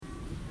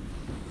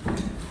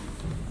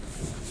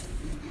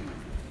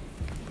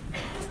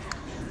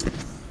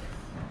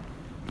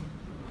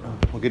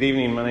Well, good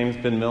evening. My name is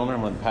Ben Milner.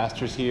 I'm one of the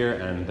pastors here,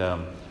 and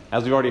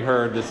as we've already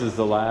heard, this is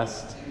the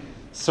last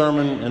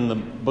sermon in the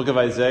book of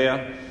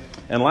Isaiah.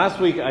 And last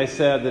week I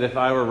said that if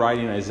I were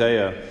writing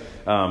Isaiah,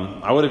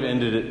 I would have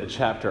ended it a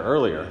chapter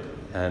earlier.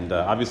 And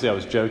obviously I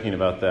was joking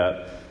about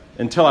that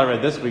until I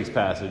read this week's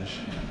passage.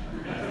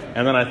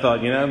 And then I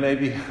thought,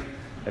 maybe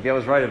I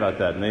was right about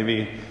that.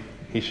 Maybe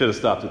he should have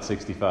stopped at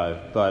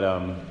 65.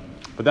 But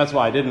that's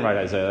why I didn't write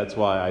Isaiah. That's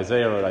why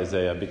Isaiah wrote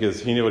Isaiah,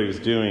 because he knew what he was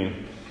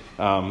doing.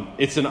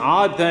 It's an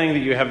odd thing that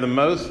you have the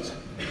most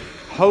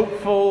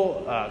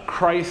hopeful,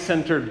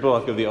 Christ-centered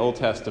book of the Old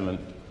Testament.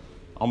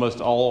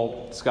 Almost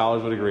all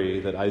scholars would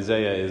agree that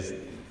Isaiah is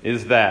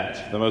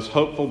the most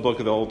hopeful book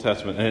of the Old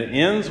Testament. And it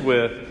ends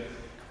with,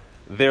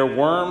 "Their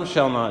worm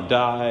shall not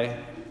die,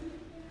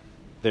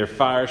 their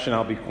fire shall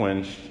not be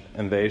quenched,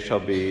 and they shall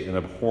be an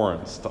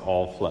abhorrence to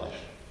all flesh."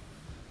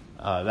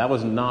 That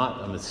was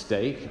not a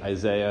mistake.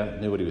 Isaiah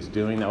knew what he was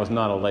doing. That was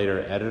not a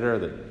later editor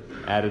that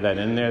added that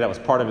in there. That was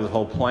part of his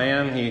whole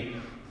plan. He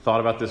thought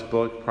about this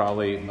book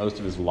probably most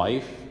of his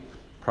life,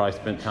 probably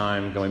spent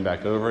time going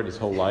back over it his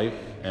whole life,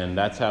 and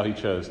that's how he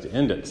chose to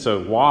end it. So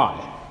why,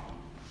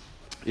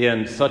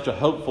 in such a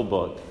hopeful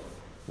book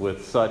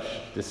with such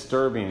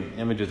disturbing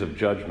images of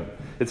judgment?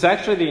 It's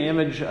actually the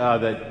image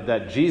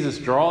that Jesus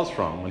draws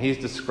from when he's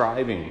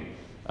describing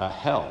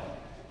hell.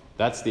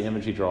 That's the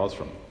image he draws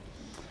from.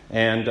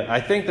 And I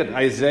think that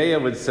Isaiah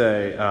would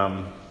say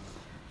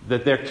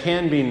that there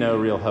can be no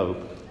real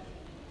hope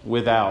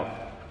without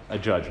a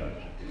judgment.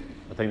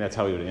 I think that's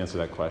how he would answer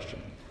that question.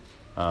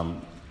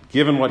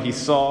 Given what he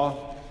saw,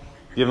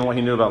 given what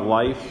he knew about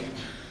life,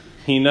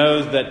 he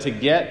knows that to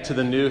get to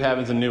the new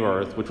heavens and new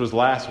earth, which was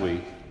last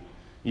week,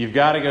 you've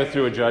got to go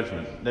through a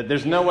judgment. That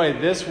there's no way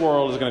this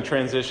world is going to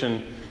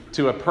transition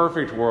to a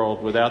perfect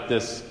world without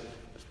this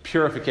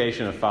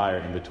purification of fire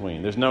in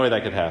between. There's no way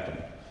that could happen.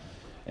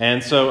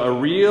 And so a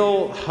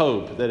real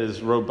hope that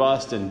is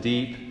robust and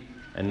deep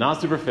and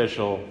not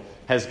superficial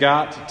has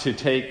got to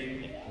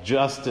take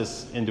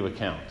justice into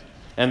account.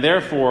 And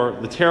therefore,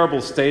 the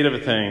terrible state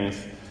of things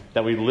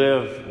that we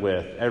live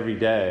with every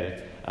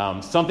day,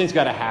 something's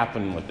got to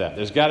happen with that.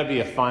 There's got to be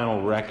a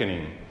final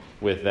reckoning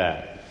with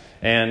that.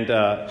 And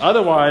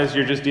otherwise,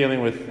 you're just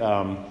dealing with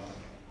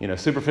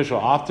superficial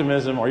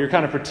optimism, or you're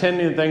kind of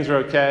pretending that things are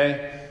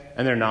okay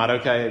and they're not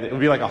okay. It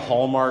would be like a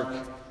Hallmark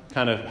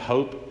kind of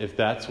hope if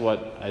that's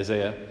what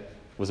Isaiah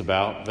was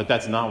about. But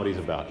that's not what he's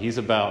about. He's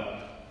about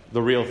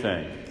the real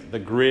thing, the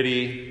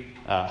gritty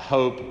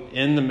hope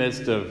in the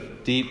midst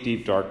of deep,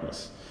 deep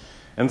darkness.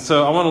 And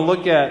so I want to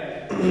look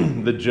at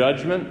the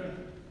judgment.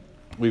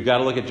 We've got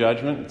to look at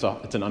judgment.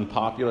 It's an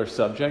unpopular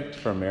subject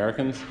for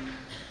Americans.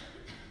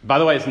 By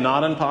the way, it's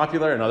not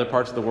unpopular in other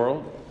parts of the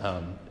world.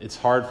 It's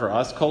hard for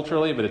us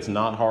culturally, but it's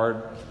not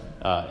hard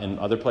in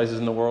other places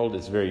in the world.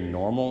 It's very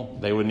normal.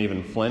 They wouldn't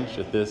even flinch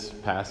at this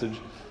passage.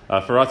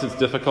 For us, it's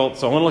difficult.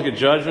 So I want to look at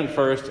judgment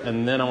first,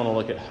 and then I want to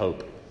look at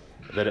hope.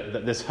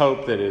 That this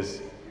hope that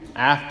is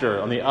after,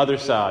 on the other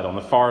side, on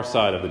the far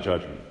side of the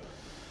judgment.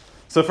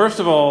 So first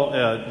of all,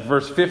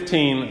 verse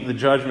 15, the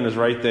judgment is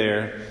right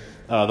there.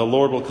 The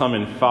Lord will come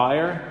in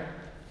fire,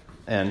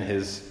 and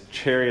his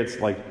chariot's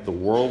like the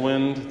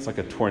whirlwind. It's like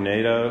a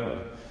tornado.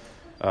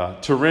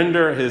 To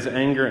render his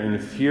anger in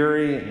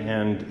fury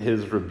and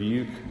his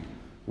rebuke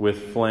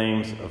with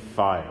flames of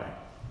fire.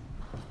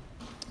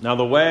 Now,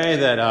 the way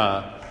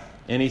that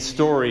any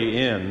story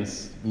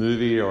ends,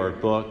 movie or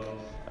book,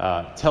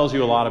 tells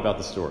you a lot about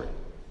the story.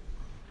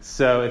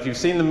 So if you've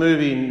seen the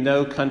movie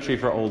No Country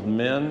for Old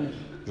Men,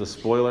 there's a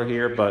spoiler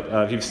here, but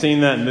if you've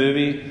seen that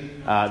movie,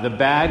 the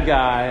bad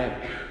guy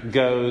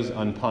goes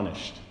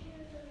unpunished.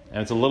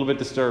 And it's a little bit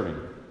disturbing.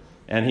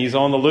 And he's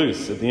on the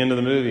loose at the end of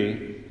the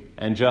movie,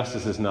 and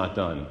justice is not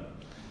done.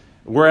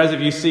 Whereas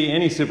if you see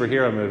any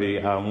superhero movie,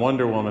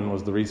 Wonder Woman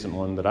was the recent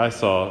one that I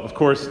saw, of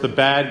course the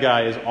bad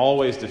guy is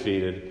always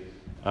defeated,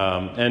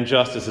 and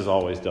justice is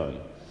always done.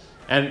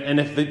 And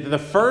if the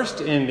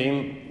first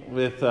ending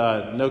with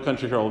No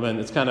Country for Old Men,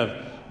 it's kind of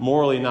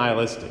morally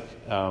nihilistic.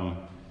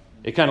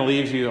 It kind of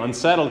leaves you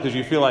unsettled because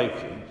you feel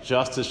like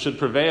justice should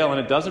prevail, and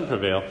it doesn't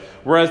prevail.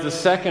 Whereas the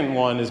second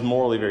one is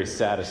morally very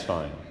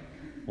satisfying,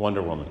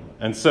 Wonder Woman.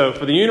 And so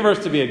for the universe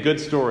to be a good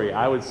story,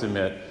 I would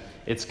submit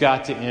it's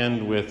got to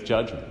end with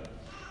judgment,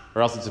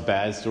 or else it's a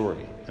bad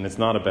story, and it's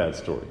not a bad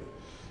story.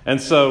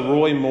 And so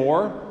Roy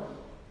Moore,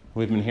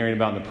 we've been hearing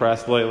about in the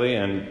press lately,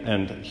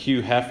 and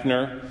Hugh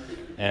Hefner,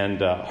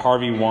 and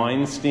Harvey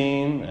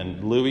Weinstein,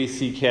 and Louis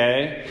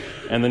C.K.,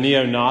 and the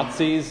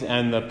neo-Nazis,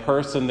 and the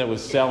person that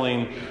was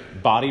selling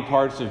body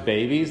parts of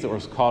babies that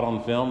was caught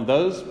on film,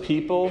 those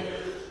people,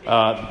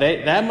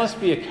 that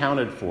must be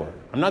accounted for.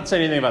 I'm not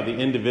saying anything about the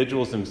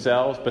individuals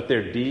themselves, but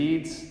their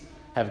deeds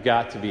have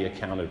got to be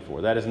accounted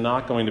for. That is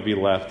not going to be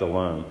left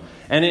alone.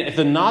 And if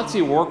the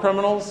Nazi war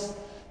criminals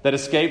that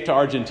escaped to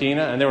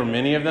Argentina, and there were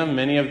many of them,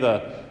 many of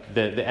the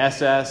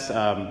SS,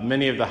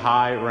 many of the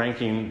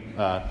high-ranking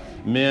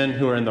men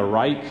who are in the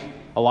Reich,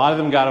 a lot of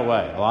them got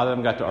away. A lot of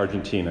them got to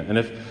Argentina. And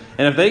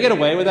if they get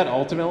away with that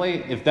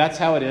ultimately, if that's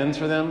how it ends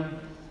for them,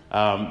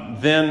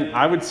 then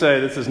I would say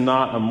this is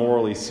not a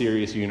morally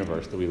serious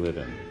universe that we live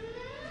in.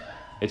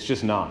 It's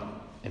just not.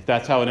 If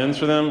that's how it ends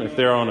for them, if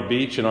they're on a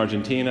beach in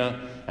Argentina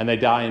and they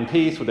die in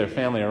peace with their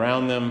family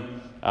around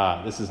them,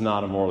 this is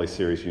not a morally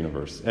serious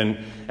universe. And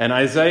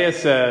Isaiah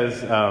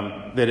says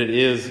that it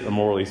is a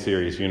morally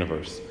serious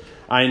universe.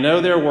 I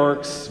know their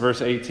works,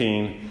 verse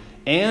 18,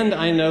 and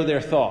I know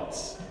their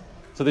thoughts.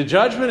 So the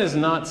judgment is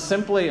not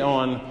simply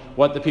on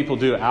what the people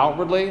do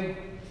outwardly.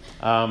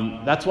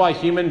 That's why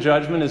human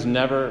judgment is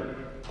never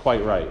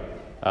quite right.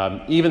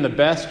 Even the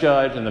best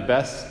judge and the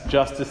best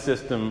justice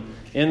system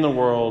in the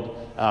world,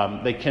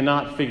 they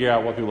cannot figure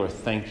out what people are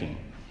thinking.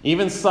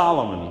 Even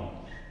Solomon,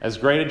 as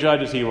great a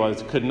judge as he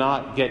was, could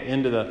not get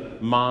into the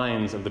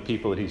minds of the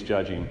people that he's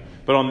judging.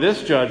 But on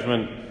this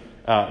judgment,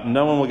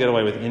 no one will get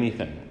away with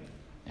anything.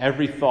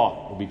 Every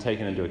thought will be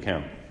taken into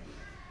account.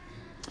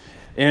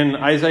 In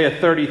Isaiah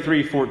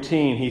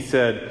 33:14, he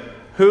said,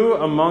 "Who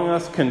among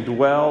us can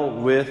dwell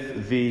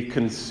with the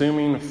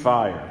consuming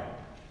fire?"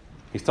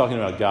 He's talking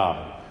about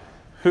God.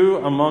 "Who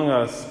among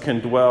us can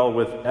dwell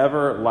with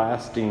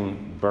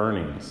everlasting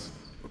burnings?"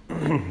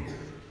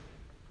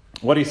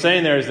 What he's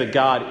saying there is that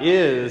God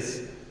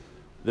is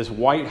this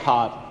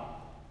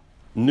white-hot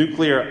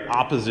nuclear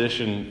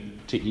opposition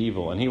to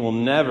evil, and he will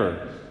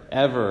never,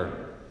 ever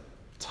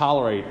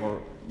tolerate or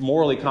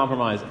morally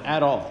compromise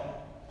at all.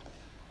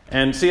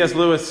 And C.S.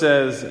 Lewis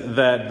says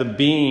that the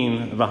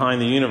being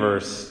behind the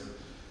universe,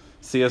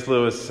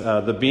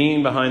 the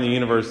being behind the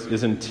universe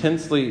is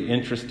intensely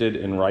interested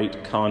in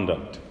right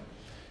conduct,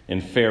 in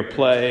fair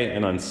play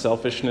and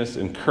unselfishness,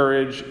 in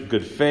courage,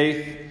 good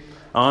faith,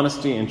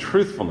 honesty, and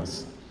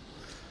truthfulness.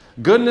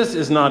 Goodness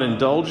is not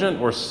indulgent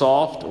or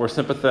soft or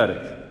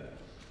sympathetic.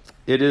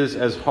 It is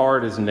as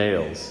hard as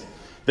nails.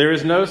 There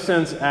is no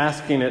sense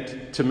asking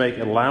it to make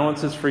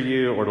allowances for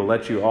you or to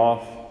let you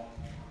off,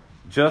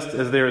 just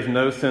as there is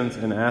no sense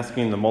in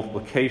asking the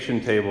multiplication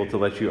table to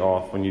let you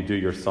off when you do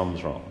your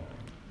sums wrong.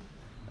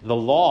 The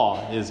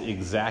law is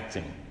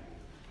exacting.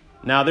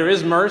 Now, there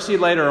is mercy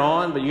later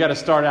on, but you got to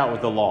start out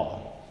with the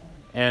law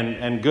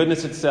and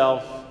goodness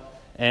itself.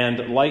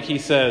 And like he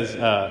says,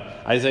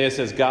 Isaiah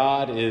says,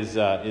 God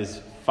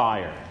is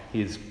fire.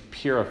 He's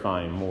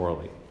purifying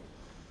morally.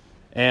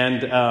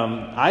 And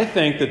I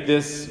think that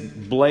this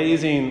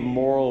blazing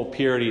moral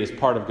purity is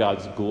part of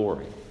God's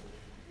glory.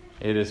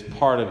 It is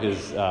part of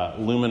his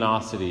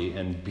luminosity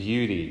and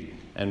beauty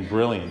and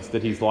brilliance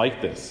that he's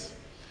like this.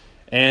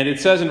 And it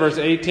says in verse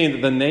 18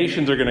 that the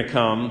nations are going to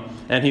come,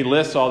 and he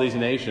lists all these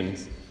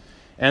nations.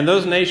 And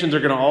those nations are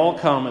going to all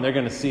come, and they're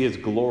going to see his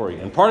glory.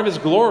 And part of his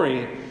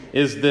glory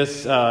is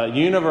this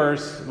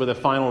universe with a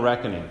final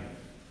reckoning.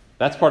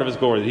 That's part of his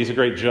glory, that he's a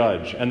great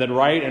judge, and that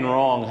right and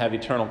wrong have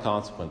eternal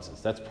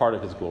consequences. That's part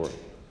of his glory.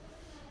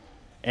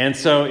 And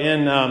so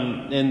in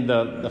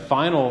the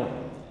final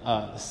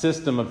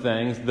system of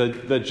things,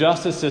 the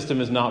justice system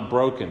is not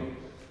broken.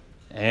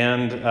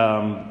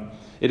 And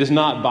it is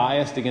not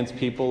biased against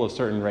people of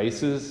certain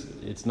races.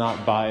 It's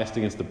not biased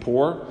against the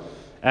poor,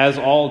 as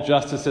all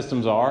justice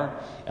systems are.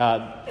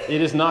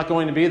 It is not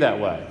going to be that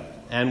way.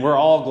 And we're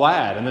all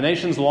glad, and the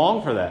nations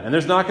long for that. And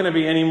there's not going to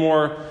be any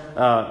more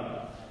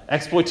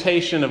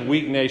exploitation of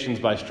weak nations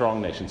by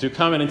strong nations who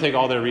come in and take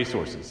all their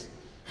resources.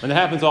 And it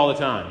happens all the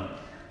time.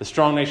 The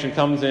strong nation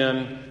comes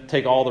in,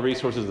 take all the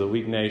resources of the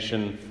weak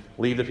nation,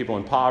 leave the people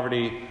in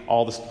poverty,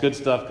 all the good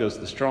stuff goes to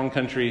the strong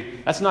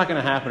country. That's not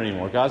going to happen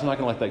anymore. God's not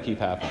going to let that keep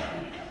happening.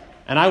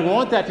 And I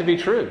want that to be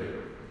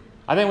true.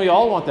 I think we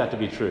all want that to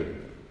be true.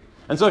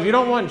 And so if you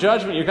don't want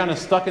judgment, you're kind of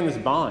stuck in this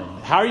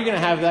bind. How are you going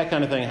to have that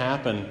kind of thing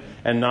happen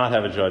and not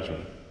have a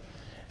judgment?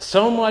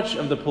 So much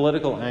of the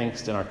political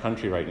angst in our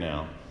country right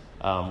now,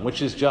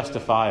 which is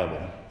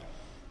justifiable,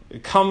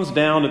 it comes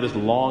down to this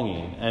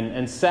longing.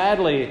 And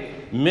sadly,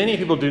 many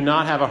people do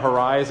not have a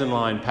horizon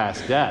line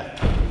past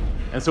death.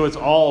 And so it's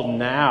all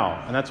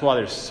now. And that's why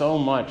there's so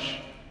much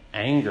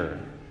anger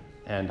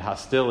and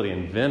hostility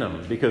and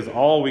venom, because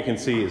all we can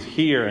see is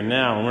here and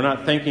now, and we're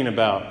not thinking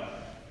about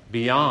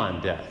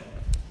beyond death.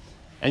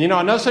 And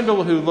I know some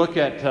people who look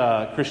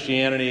at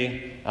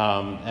Christianity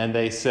and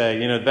they say,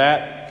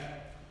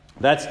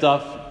 that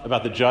stuff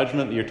about the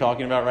judgment that you're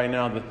talking about right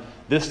now,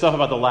 this stuff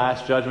about the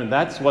last judgment,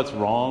 that's what's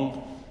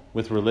wrong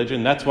with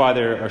religion. That's why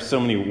there are so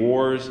many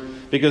wars,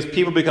 because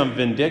people become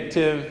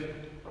vindictive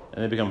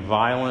and they become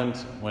violent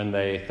when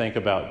they think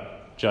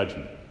about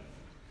judgment.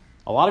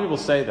 A lot of people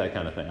say that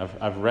kind of thing.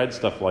 I've read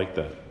stuff like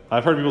that.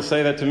 I've heard people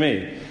say that to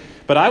me.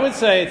 But I would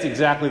say it's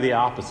exactly the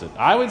opposite.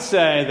 I would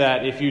say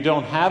that if you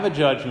don't have a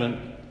judgment,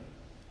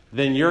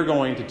 then you're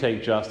going to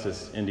take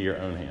justice into your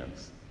own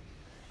hands.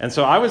 And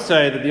so I would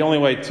say that the only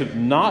way to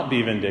not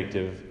be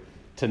vindictive,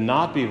 to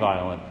not be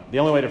violent, the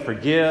only way to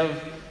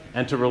forgive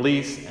and to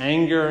release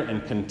anger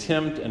and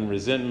contempt and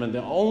resentment,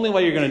 the only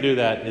way you're going to do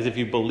that is if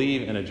you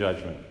believe in a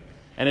judgment.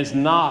 And it's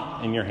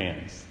not in your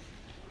hands.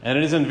 And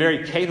it is in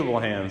very capable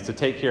hands to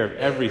take care of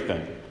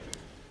everything.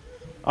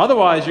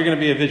 Otherwise, you're going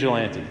to be a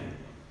vigilante.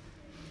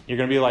 You're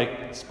going to be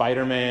like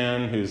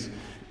Spider-Man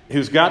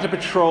who's got to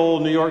patrol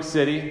New York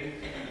City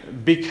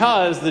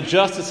because the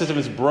justice system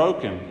is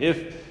broken.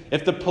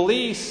 If the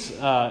police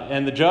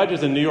and the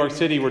judges in New York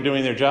City were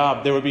doing their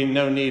job, there would be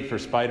no need for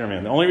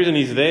Spider-Man. The only reason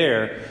he's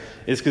there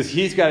is because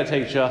he's got to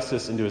take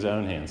justice into his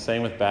own hands.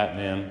 Same with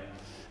Batman.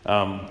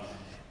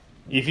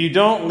 If you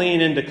don't lean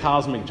into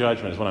cosmic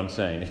judgment, is what I'm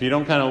saying. If you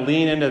don't kind of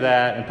lean into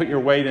that and put your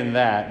weight in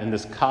that, in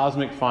this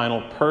cosmic,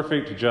 final,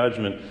 perfect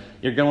judgment,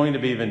 you're going to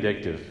be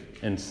vindictive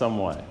in some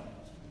way.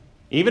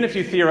 Even if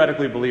you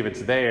theoretically believe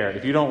it's there,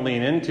 if you don't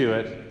lean into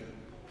it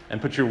and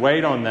put your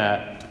weight on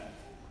that,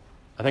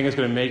 I think it's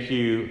going to make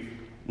you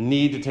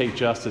need to take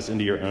justice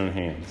into your own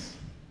hands.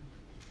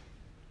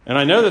 And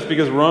I know this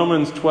because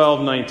Romans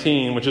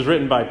 12:19, which is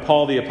written by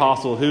Paul the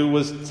Apostle, who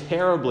was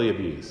terribly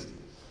abused,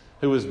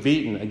 who was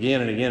beaten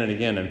again and again and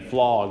again and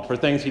flogged for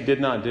things he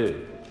did not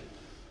do.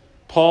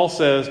 Paul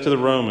says to the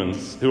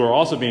Romans, who are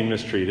also being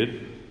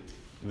mistreated,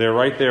 they're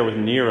right there with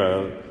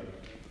Nero,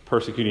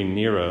 persecuting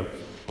Nero.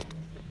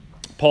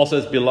 Paul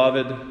says,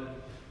 Beloved,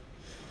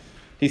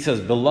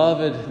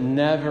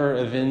 never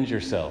avenge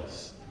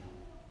yourselves.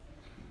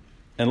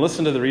 And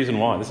listen to the reason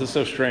why. This is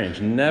so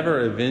strange.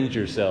 Never avenge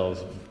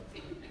yourselves,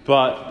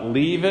 but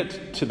leave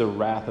it to the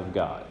wrath of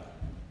God.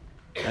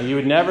 Now, you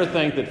would never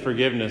think that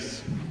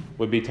forgiveness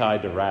would be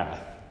tied to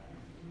wrath.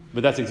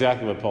 But that's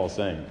exactly what Paul's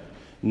saying.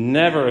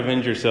 Never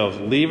avenge yourselves.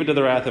 Leave it to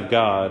the wrath of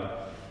God.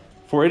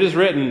 For it is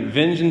written,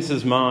 vengeance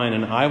is mine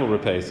and I will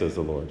repay, says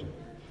the Lord.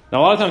 Now,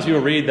 a lot of times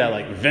people read that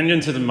like,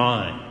 vengeance is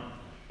mine.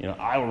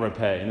 I will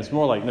repay. And it's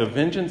more like, no,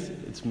 vengeance,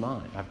 it's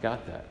mine. I've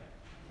got that.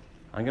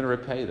 I'm going to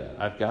repay that.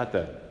 I've got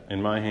that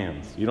in my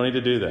hands. You don't need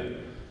to do that.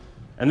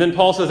 And then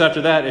Paul says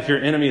after that, if your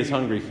enemy is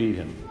hungry, feed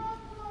him.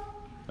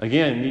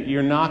 Again,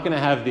 you're not going to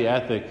have the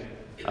ethic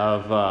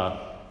of love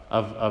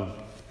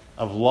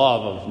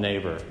of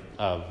neighbor,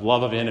 of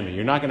love of enemy.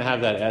 You're not going to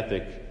have that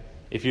ethic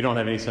if you don't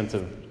have any sense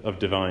of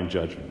divine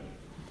judgment.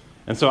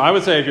 And so I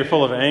would say if you're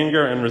full of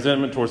anger and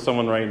resentment towards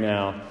someone right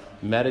now,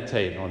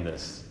 meditate on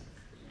this.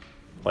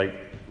 Like,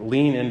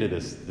 lean into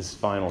this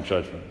final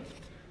judgment.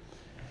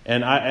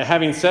 And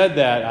having said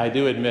that, I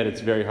do admit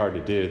it's very hard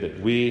to do.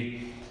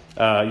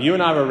 That you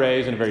and I were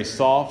raised in a very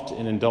soft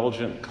and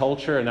indulgent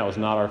culture, and that was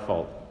not our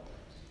fault.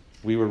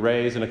 We were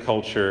raised in a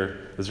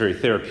culture that was very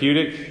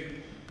therapeutic,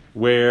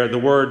 where the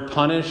word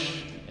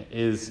punish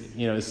is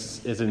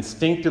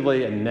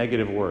instinctively a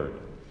negative word.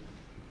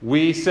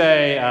 We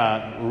say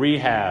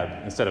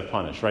rehab instead of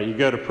punish, right? You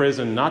go to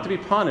prison not to be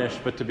punished,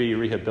 but to be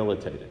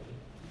rehabilitated.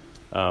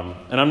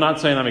 And I'm not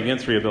saying I'm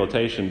against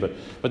rehabilitation,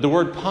 but the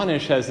word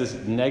punish has this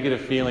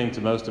negative feeling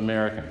to most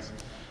Americans.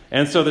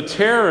 And so the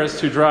terrorists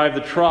who drive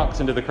the trucks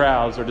into the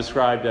crowds are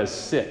described as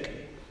sick.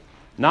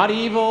 Not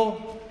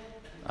evil,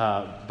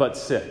 but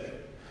sick.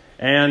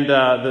 And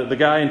the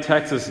guy in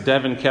Texas,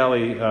 Devin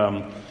Kelly,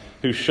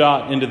 who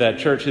shot into that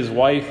church,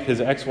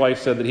 his ex-wife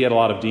said that he had a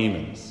lot of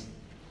demons.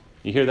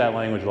 You hear that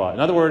language a lot. In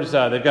other words,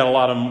 they've got a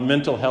lot of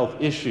mental health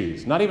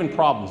issues. Not even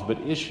problems, but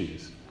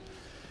issues.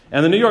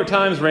 And the New York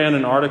Times ran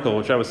an article,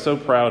 which I was so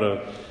proud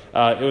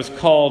of. It was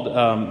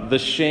called The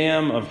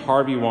Sham of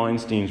Harvey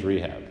Weinstein's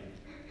Rehab.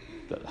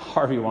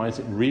 Harvey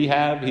Weinstein,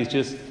 rehab?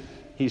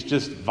 He's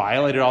just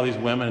violated all these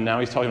women, and now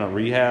he's talking about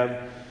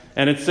rehab.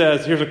 And it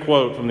says, here's a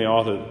quote from the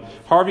author,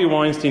 Harvey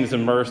Weinstein is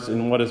immersed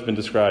in what has been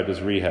described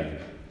as rehab.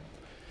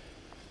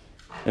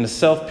 In a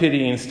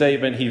self-pitying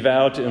statement, he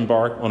vowed to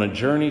embark on a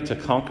journey to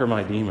conquer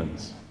my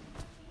demons.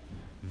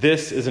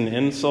 This is an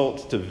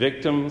insult to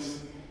victims,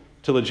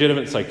 to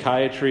legitimate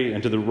psychiatry,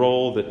 and to the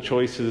role that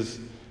choices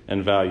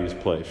and values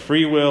play.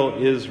 Free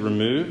will is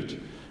removed.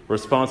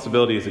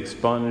 Responsibility is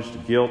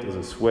expunged. Guilt is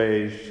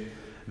assuaged.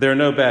 There are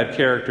no bad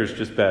characters,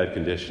 just bad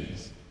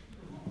conditions.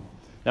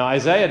 Now,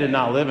 Isaiah did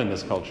not live in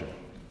this culture.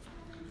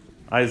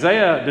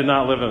 Isaiah did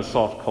not live in a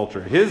soft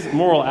culture. His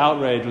moral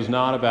outrage was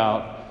not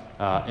about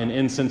an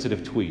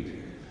insensitive tweet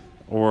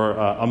or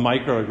a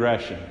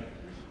microaggression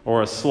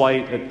or a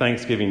slight at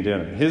Thanksgiving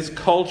dinner. His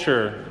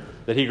culture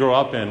that he grew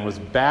up in was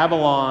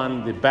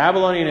Babylon, the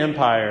Babylonian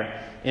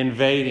Empire,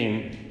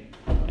 invading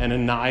and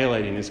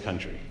annihilating his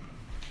country.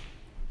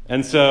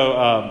 And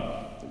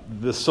so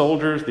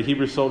the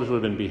Hebrew soldiers would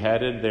have been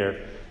beheaded,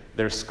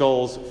 their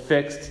skulls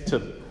fixed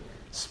to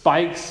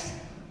spikes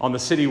on the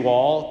city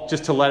wall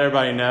just to let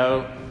everybody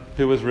know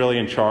who was really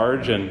in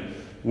charge, and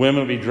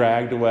women would be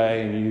dragged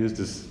away and used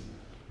as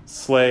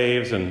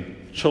slaves, and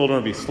children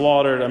would be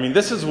slaughtered. I mean,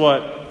 this is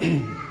what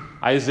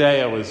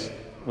Isaiah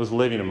was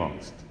living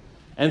amongst.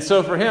 And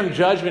so for him,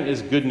 judgment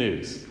is good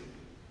news.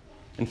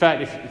 In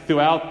fact,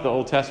 throughout the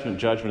Old Testament,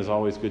 judgment is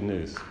always good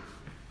news,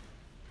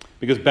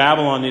 because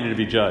Babylon needed to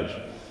be judged.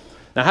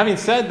 Now, having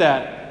said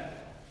that,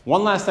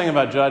 one last thing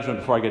about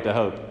judgment before I get to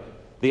hope.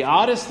 The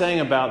oddest thing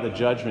about the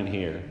judgment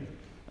here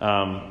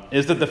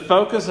is that the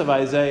focus of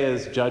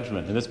Isaiah's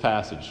judgment in this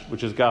passage,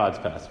 which is God's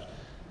passage,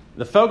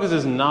 the focus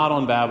is not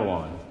on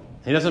Babylon.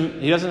 He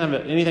doesn't have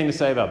anything to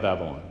say about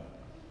Babylon.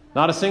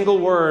 Not a single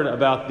word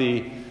about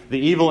the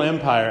evil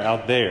empire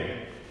out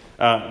there.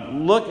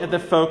 Look at the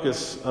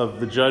focus of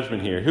the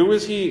judgment here. Who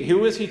is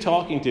he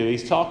talking to?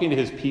 He's talking to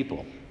his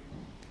people.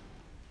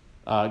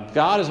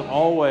 God is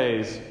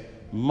always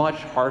much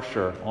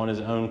harsher on his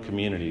own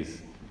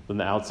communities than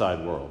the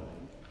outside world.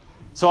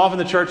 So often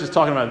the church is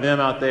talking about them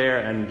out there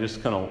and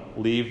just kind of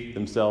leave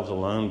themselves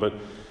alone.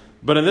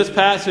 But in this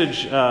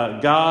passage,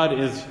 God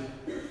is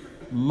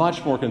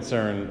much more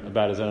concerned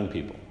about his own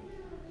people.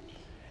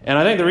 And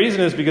I think the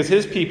reason is because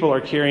his people are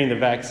carrying the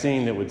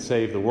vaccine that would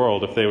save the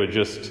world if they would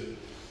just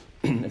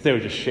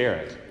share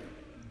it.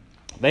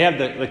 They have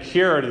the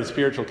cure to the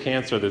spiritual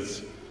cancer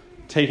that's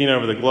taking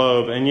over the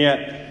globe, and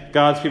yet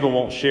God's people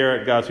won't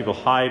share it. God's people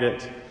hide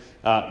it.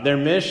 Their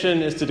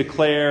mission is to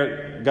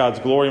declare God's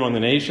glory among the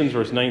nations,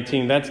 verse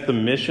 19. That's the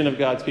mission of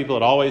God's people.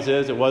 It always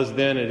is. It was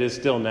then. It is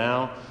still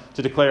now,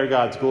 to declare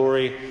God's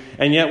glory.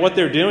 And yet what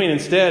they're doing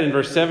instead in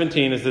verse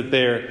 17 is that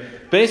they're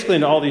basically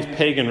into all these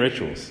pagan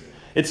rituals.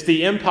 It's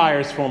the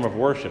empire's form of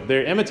worship.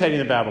 They're imitating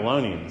the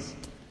Babylonians,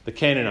 the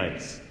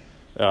Canaanites,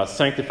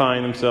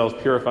 sanctifying themselves,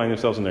 purifying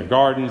themselves in their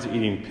gardens,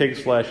 eating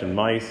pig's flesh and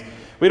mice.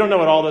 We don't know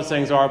what all those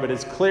things are, but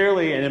it's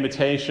clearly an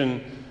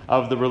imitation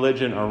of the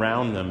religion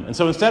around them. And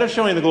so instead of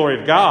showing the glory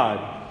of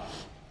God,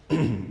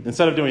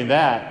 instead of doing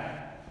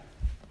that,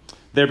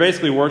 they're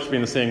basically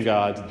worshiping the same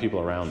gods as the people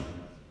around them.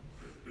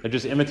 They're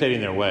just imitating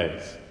their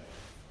ways.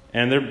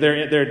 And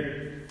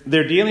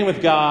they're dealing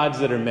with gods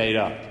that are made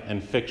up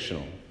and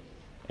fictional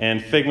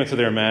and figments of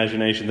their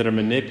imagination, that are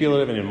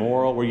manipulative and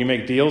immoral, where you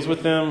make deals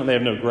with them and they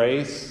have no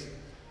grace.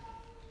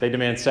 They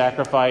demand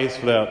sacrifice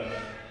without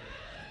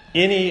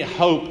any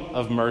hope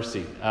of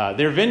mercy.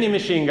 They're vending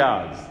machine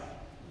gods.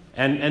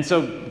 And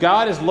so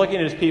God is looking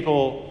at his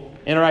people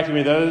interacting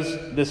with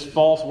this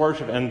false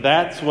worship, and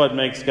that's what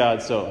makes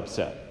God so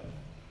upset.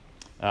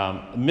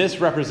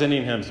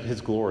 Misrepresenting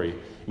his glory,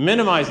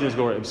 minimizing his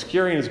glory,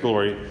 obscuring his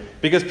glory,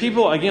 because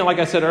people, again, like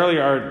I said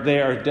earlier,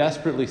 they are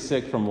desperately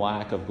sick from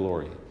lack of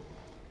glory,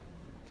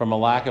 from a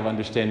lack of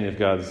understanding of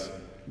God's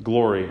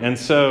glory. And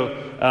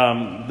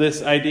so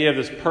this idea of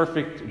this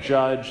perfect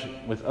judge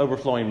with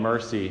overflowing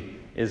mercy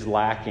is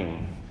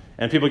lacking.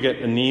 And people get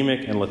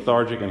anemic and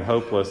lethargic and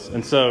hopeless.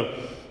 And so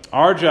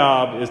our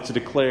job is to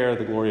declare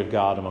the glory of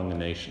God among the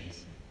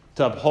nations,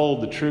 to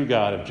uphold the true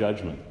God of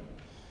judgment.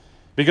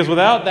 Because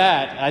without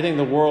that, I think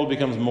the world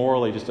becomes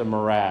morally just a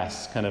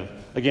morass, kind of,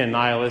 again,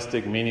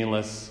 nihilistic,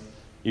 meaningless.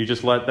 You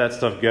just let that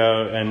stuff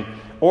go.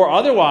 Or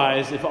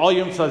otherwise, if all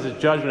you emphasize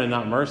is judgment and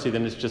not mercy,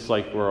 then it's just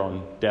like we're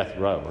on death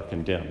row, we're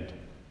condemned.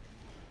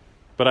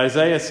 But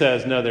Isaiah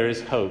says, no, there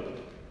is hope.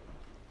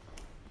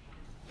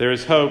 There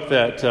is hope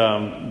that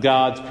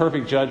God's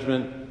perfect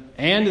judgment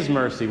and his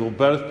mercy will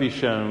both be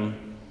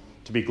shown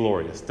to be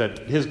glorious, that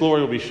his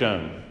glory will be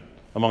shown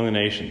among the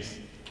nations.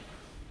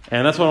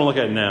 And that's what I want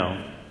to look at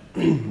now,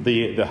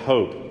 the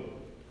hope.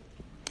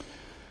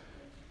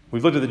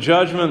 We've looked at the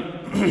judgment,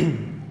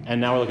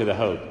 and now we look at the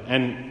hope.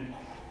 And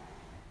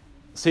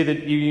see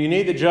that you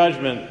need the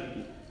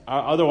judgment,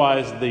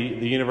 otherwise the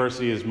universe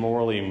is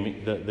morally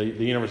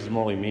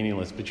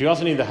meaningless. But you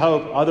also need the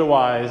hope,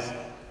 otherwise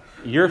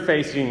you're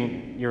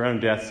facing your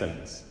own death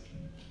sentence.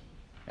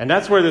 And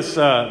that's where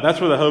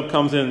the hope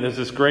comes in. There's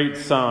this great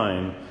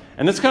sign.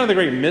 And that's kind of the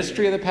great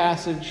mystery of the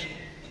passage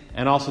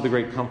and also the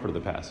great comfort of the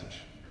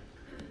passage.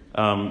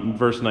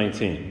 Verse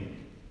 19.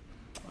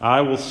 I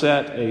will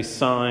set a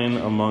sign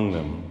among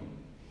them.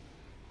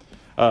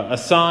 A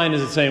sign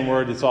is the same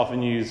word that's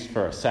often used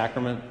for a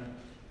sacrament.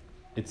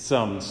 It's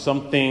some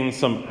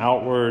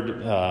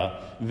outward,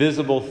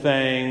 visible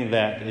thing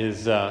that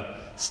is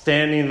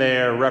standing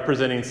there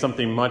representing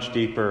something much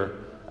deeper,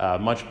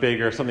 much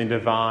bigger, something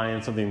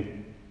divine,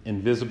 something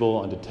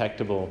invisible,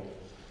 undetectable.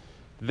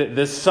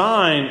 This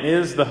sign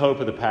is the hope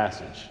of the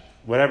passage,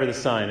 whatever the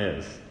sign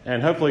is.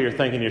 And hopefully you're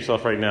thinking to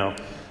yourself right now,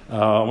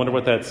 I wonder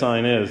what that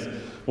sign is.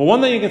 Well,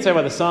 one thing you can say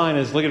about the sign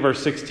is, look at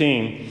verse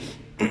 16.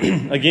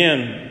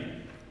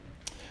 Again,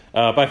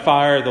 by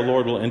fire the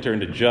Lord will enter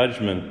into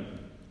judgment.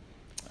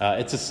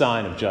 It's a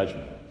sign of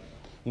judgment.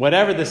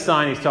 Whatever the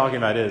sign he's talking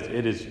about is,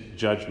 it is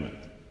judgment.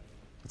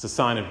 It's a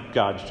sign of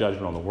God's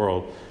judgment on the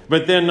world.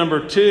 But then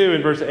number 2,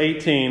 in verse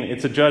 18,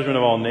 it's a judgment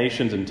of all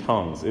nations and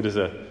tongues. It is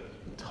a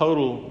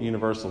total,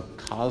 universal,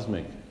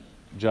 cosmic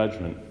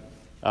judgment,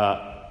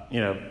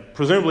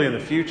 presumably in the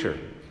future.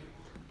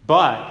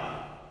 But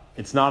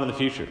it's not in the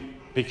future,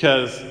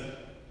 because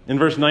in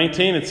verse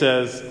 19 it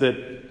says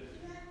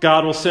that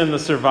God will send the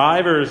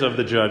survivors of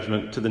the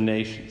judgment to the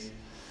nations.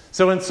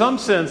 So in some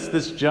sense,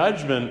 this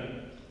judgment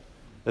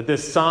that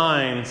this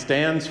sign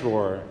stands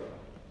for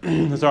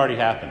has already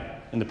happened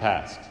in the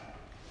past.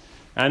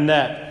 And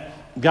that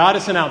God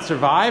has sent out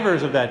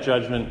survivors of that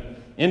judgment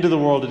into the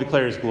world to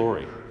declare his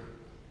glory.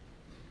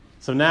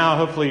 So now,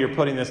 hopefully, you're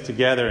putting this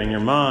together in your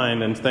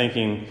mind and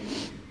thinking,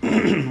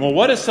 well,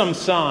 what is some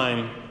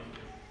sign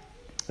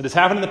that has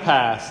happened in the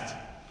past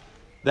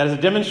that is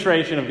a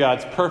demonstration of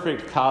God's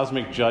perfect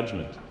cosmic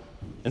judgment?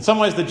 In some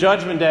ways, the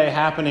judgment day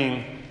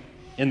happening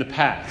in the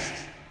past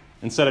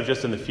instead of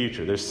just in the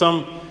future. There's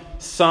some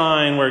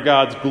sign where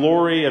God's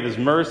glory of his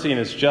mercy and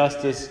his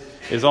justice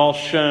is all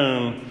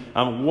shown.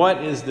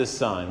 What is this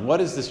sign? What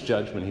is this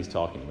judgment he's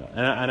talking about?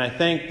 And I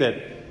think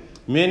that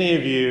many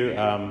of you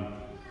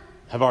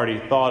have already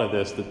thought of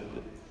this. That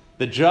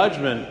the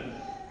judgment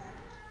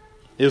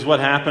is what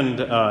happened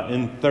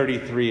in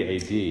 33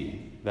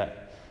 AD.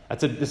 That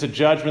It's a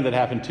judgment that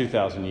happened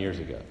 2,000 years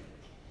ago.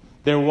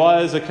 There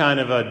was a kind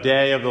of a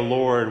day of the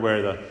Lord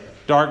where the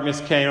darkness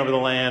came over the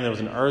land, there was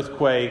an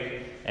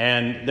earthquake,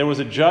 and there was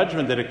a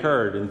judgment that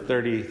occurred in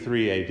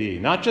 33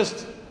 AD. Not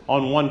just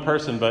on one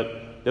person,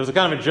 but there was a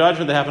kind of a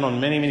judgment that happened on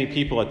many, many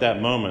people at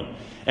that moment.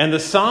 And the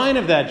sign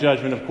of that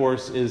judgment, of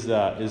course, is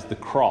the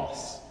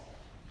cross,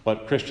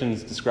 what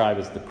Christians describe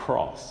as the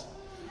cross,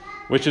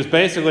 which is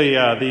basically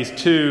these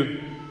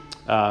two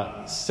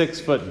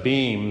 6-foot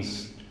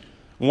beams.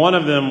 One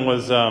of them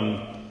was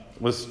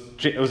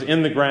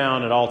in the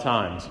ground at all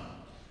times.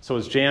 So it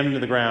was jammed into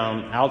the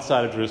ground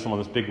outside of Jerusalem on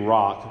this big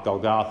rock,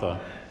 Golgotha.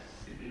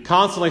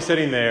 Constantly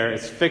sitting there,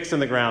 it's fixed in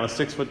the ground, a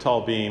 6-foot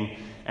tall beam.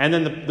 And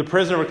then the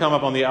prisoner would come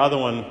up on the other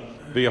one,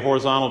 be a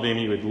horizontal beam,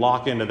 and you would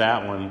lock into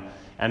that one.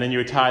 And then you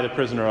would tie the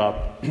prisoner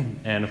up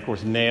and, of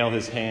course, nail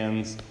his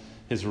hands,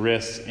 his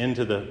wrists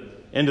into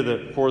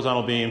the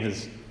horizontal beam,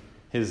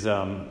 his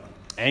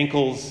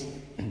ankles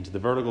into the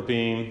vertical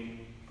beam.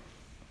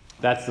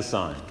 That's the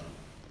sign.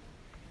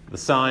 The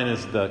sign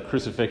is the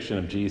crucifixion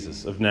of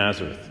Jesus of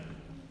Nazareth,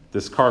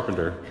 this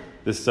carpenter,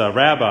 this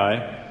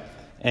rabbi.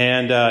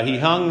 And he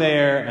hung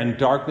there, and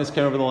darkness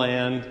came over the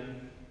land.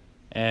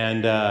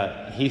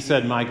 And he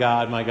said, my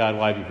God,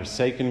 why have you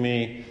forsaken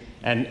me?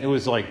 And it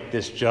was like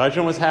this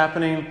judgment was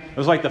happening. It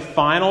was like the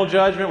final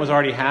judgment was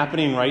already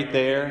happening right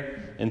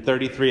there in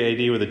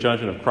 33 AD with the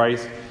judgment of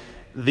Christ.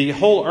 The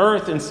whole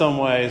earth, in some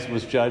ways,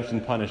 was judged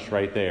and punished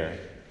right there.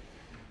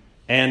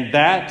 And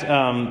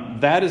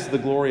that is the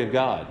glory of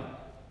God.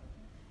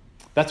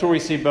 That's where we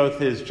see both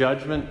his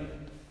judgment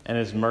and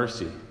his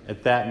mercy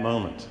at that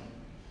moment.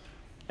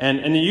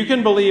 And you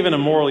can believe in a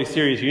morally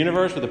serious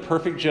universe with a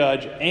perfect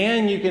judge,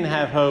 and you can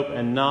have hope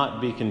and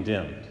not be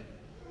condemned,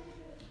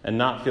 and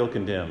not feel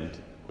condemned,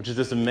 which is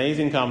this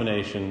amazing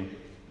combination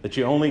that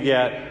you only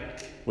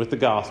get with the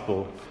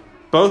gospel.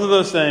 Both of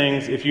those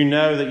things, if you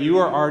know that you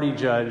are already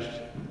judged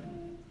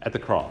at the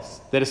cross,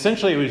 that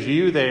essentially it was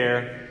you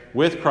there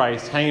with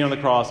Christ hanging on the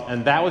cross,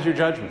 and that was your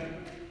judgment.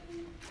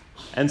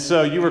 And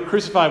so you were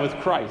crucified with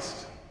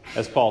Christ,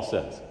 as Paul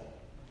says.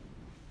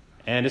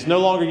 And it's no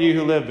longer you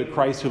who live, but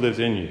Christ who lives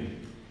in you.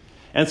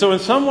 And so in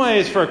some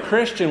ways, for a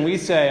Christian, we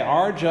say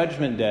our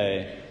judgment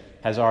day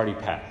has already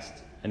passed.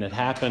 And it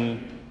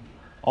happened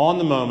on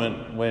the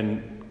moment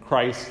when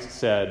Christ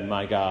said,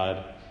 my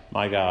God,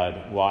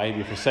 why have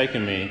you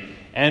forsaken me?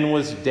 And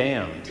was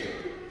damned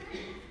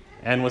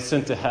and was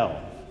sent to hell.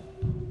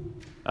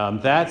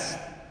 That's,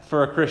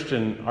 for a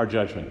Christian, our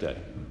judgment day.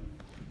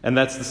 And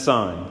that's the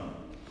sign.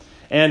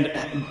 And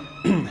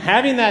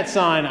having that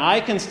sign, I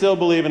can still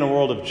believe in a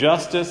world of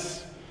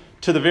justice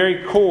to the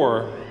very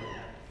core,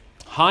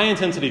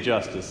 high-intensity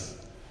justice,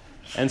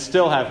 and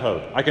still have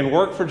hope. I can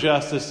work for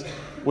justice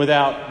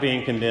without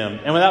being condemned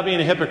and without being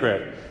a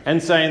hypocrite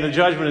and saying the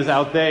judgment is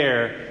out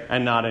there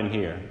and not in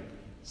here.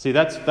 See,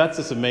 that's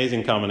this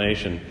amazing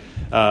combination.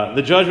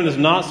 The judgment is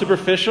not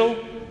superficial.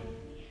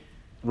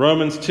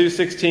 Romans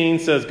 2:16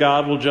 says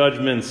God will judge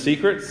men's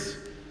secrets.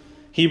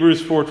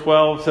 Hebrews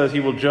 4:12 says he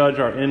will judge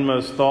our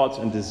inmost thoughts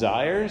and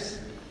desires.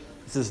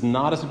 This is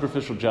not a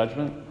superficial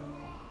judgment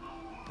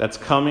that's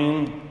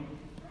coming,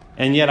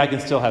 and yet I can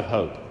still have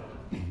hope.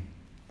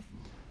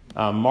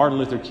 Martin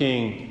Luther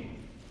King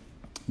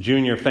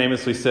Jr.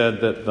 famously said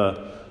that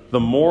the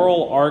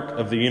moral arc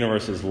of the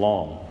universe is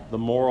long. The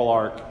moral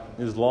arc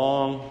is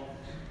long,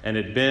 and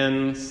it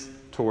bends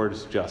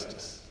towards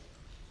justice.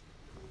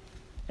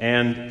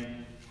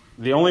 And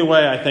the only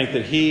way I think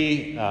that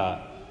he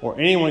or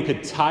anyone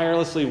could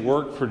tirelessly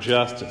work for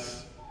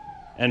justice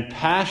and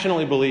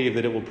passionately believe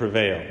that it will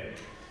prevail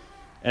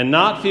and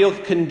not feel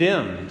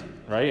condemned,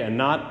 right? And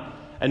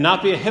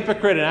not be a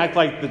hypocrite and act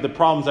like the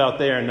problem's out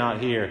there and not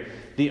here.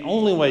 The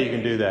only way you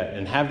can do that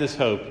and have this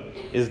hope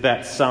is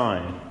that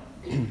sign,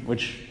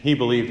 which he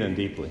believed in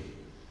deeply,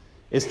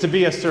 is to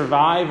be a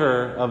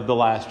survivor of the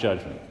last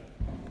judgment.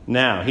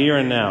 Now, here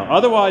and now.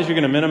 Otherwise, you're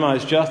going to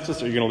minimize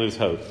justice or you're going to lose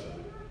hope.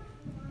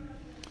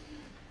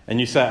 And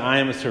you say, I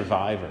am a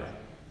survivor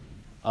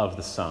of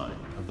the sign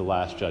of the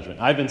last judgment.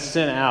 I've been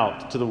sent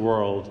out to the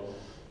world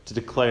to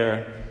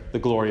declare the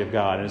glory of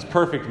God and his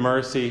perfect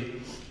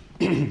mercy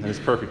and his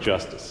perfect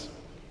justice.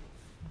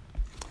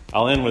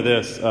 I'll end with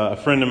this. A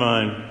friend of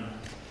mine,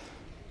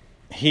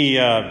 he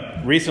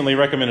recently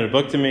recommended a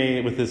book to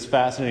me with this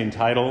fascinating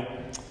title,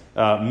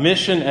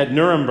 Mission at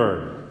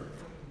Nuremberg,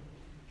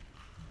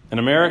 an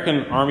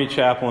American Army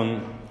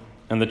chaplain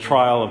and the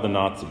trial of the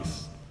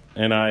Nazis.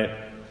 And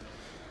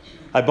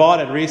I bought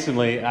it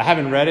recently. I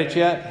haven't read it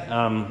yet.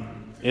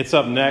 It's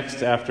up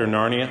next after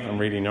Narnia. I'm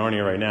reading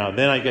Narnia right now.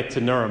 Then I get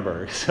to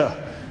Nuremberg. So,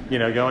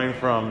 going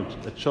from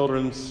a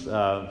children's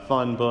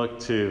fun book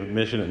to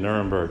Mission at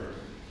Nuremberg.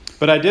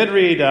 But I did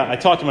read, I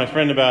talked to my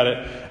friend about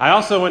it. I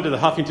also went to the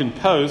Huffington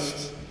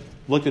Post,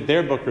 looked at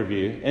their book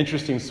review.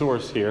 Interesting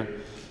source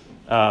here.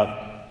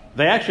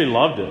 They actually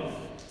loved it,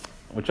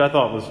 which I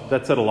thought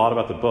that said a lot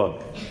about the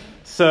book.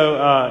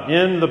 So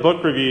in the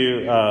book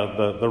review,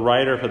 the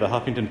writer for the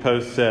Huffington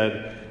Post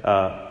said,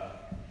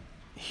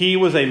 he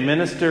was a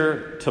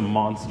minister to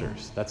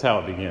monsters. That's how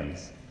it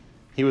begins.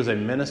 He was a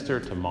minister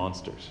to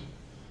monsters.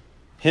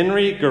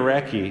 Henry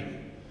Gurecki,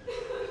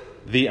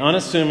 the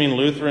unassuming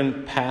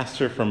Lutheran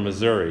pastor from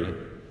Missouri,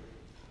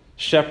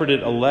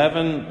 shepherded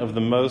 11 of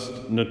the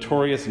most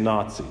notorious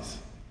Nazis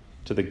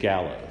to the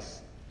gallows.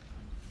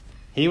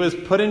 He was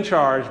put in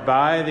charge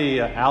by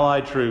the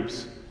Allied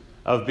troops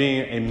of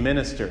being a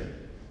minister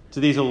to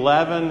these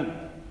 11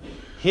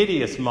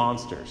 hideous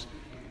monsters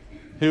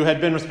who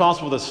had been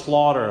responsible for the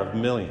slaughter of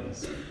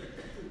millions.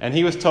 And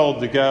he was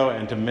told to go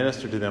and to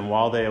minister to them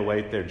while they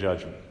await their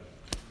judgment.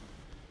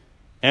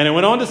 And it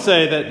went on to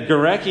say that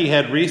Gurecki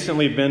had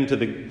recently been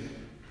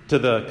to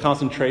the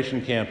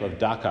concentration camp of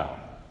Dachau.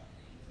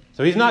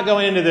 So he's not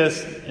going into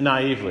this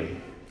naively.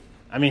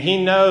 I mean,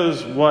 he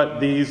knows what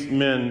these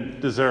men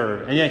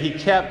deserve, and yet he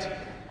kept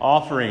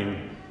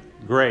offering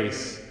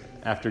grace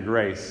after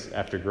grace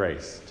after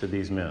grace to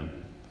these men.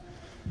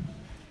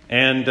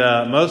 And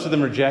most of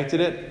them rejected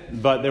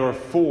it, but there were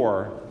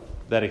 4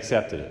 that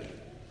accepted it.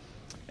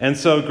 And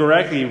so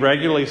Gurecki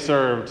regularly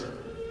served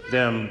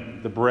them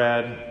the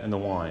bread and the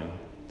wine.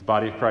 The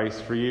body of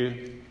Christ for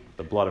you,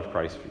 the blood of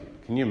Christ for you.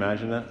 Can you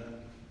imagine that?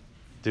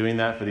 Doing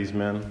that for these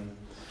men?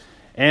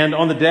 And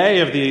on the day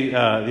of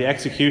the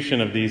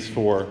execution of these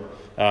 4,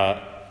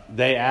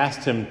 they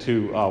asked him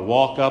to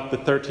walk up the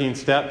 13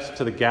 steps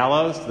to the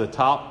gallows, to the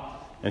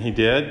top, and he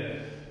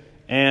did.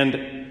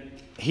 And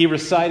he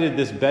recited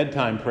this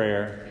bedtime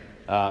prayer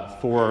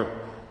for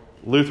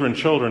Lutheran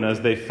children as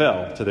they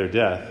fell to their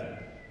death.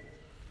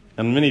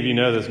 And many of you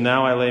know this.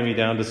 Now I lay me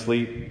down to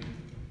sleep.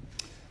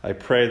 I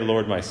pray the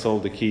Lord my soul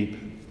to keep.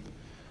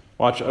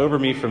 Watch over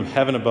me from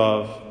heaven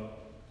above.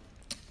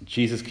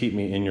 Jesus, keep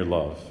me in your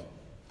love.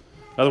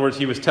 In other words,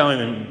 he was telling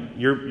them,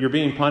 you're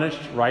being punished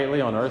rightly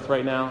on earth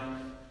right now,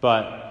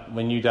 but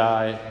when you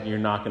die, you're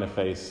not going to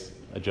face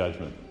a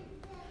judgment.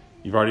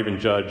 You've already been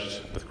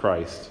judged with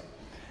Christ.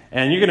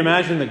 And you can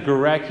imagine that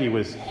Gurecki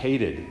was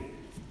hated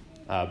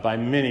by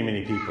many,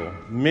 many people.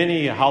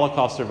 Many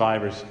Holocaust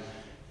survivors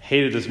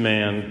hated this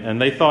man,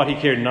 and they thought he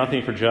cared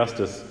nothing for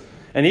justice.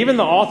 And even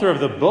the author of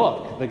the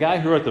book, the guy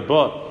who wrote the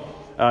book,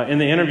 in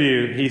the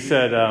interview, he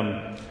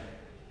said,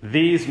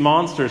 these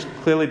monsters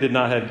clearly did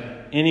not have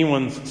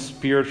anyone's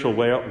spiritual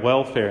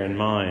welfare in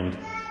mind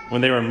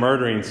when they were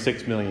murdering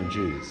 6 million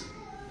Jews.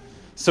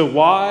 So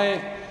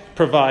why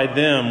provide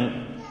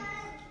them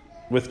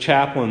with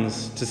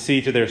chaplains to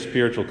see to their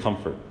spiritual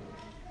comfort?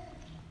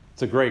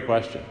 It's a great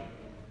question.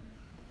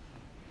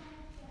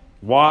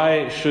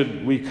 Why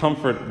should we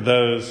comfort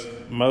those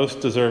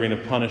most deserving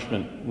of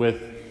punishment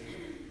with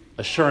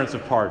assurance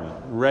of pardon,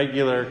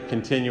 regular,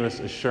 continuous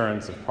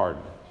assurance of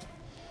pardon?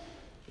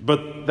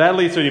 But that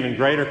leads to an even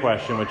greater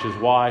question, which is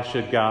why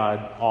should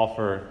God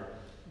offer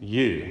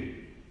you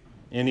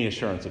any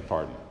assurance of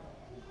pardon?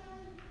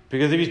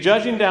 Because if he's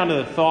judging down to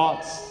the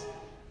thoughts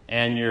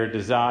and your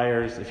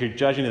desires, if you're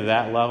judging to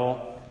that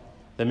level,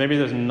 then maybe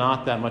there's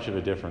not that much of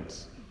a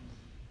difference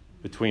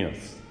between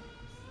us.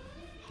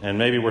 And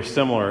maybe we're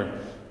similar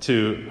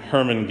to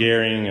Hermann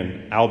Goering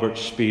and Albert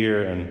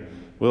Speer and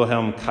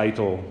Wilhelm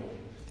Keitel.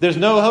 If there's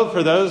no hope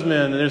for those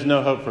men, then there's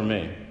no hope for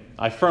me.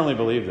 I firmly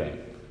believe that.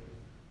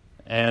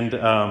 And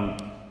 1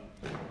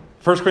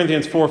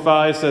 Corinthians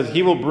 4:5 says,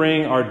 he will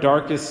bring our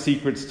darkest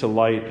secrets to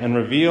light and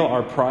reveal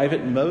our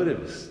private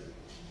motives.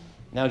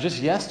 Now,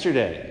 just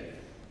yesterday,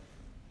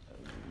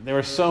 there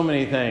were so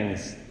many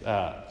things,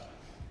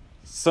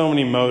 so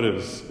many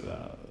motives,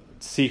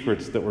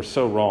 secrets that were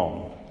so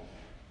wrong.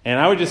 And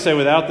I would just say,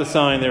 without the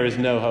sign, there is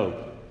no hope.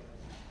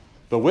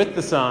 But with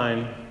the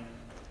sign,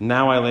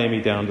 now I lay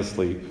me down to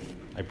sleep.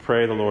 I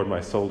pray the Lord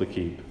my soul to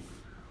keep.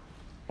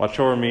 Watch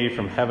over me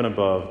from heaven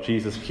above.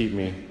 Jesus, keep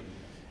me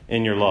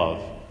in your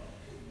love.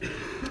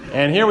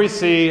 And here we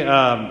see,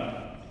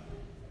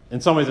 in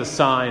some ways, a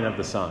sign of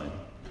the sign.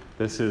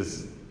 This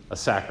is a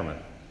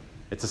sacrament.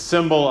 It's a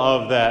symbol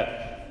of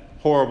that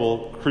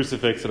horrible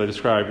crucifix that I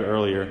described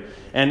earlier.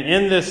 And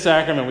in this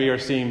sacrament, we are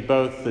seeing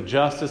both the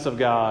justice of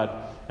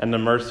God and the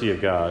mercy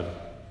of God,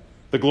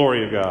 the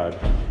glory of God.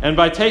 And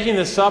by taking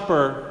this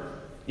supper,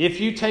 if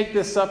you take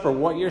this supper,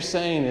 what you're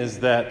saying is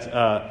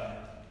that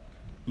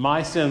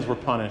my sins were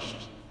punished,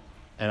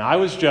 and I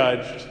was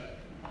judged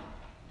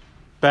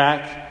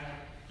back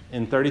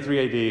in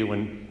 33 AD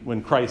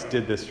when Christ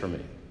did this for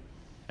me.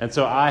 And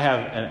so I have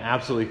an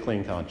absolutely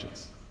clean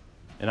conscience,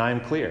 and I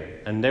am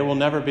clear, and there will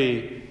never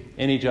be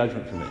any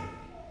judgment for me.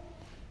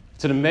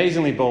 It's an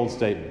amazingly bold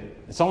statement.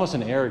 It's almost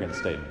an arrogant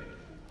statement,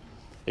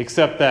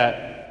 except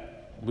that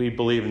we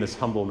believe in this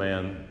humble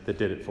man that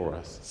did it for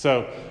us.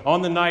 So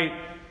on the night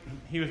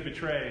he was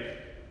betrayed,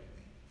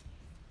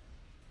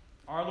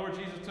 our Lord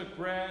Jesus took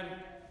bread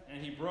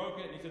and he broke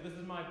it and he said, "This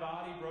is my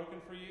body broken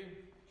for you."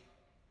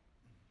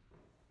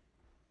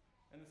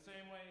 In the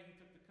same way,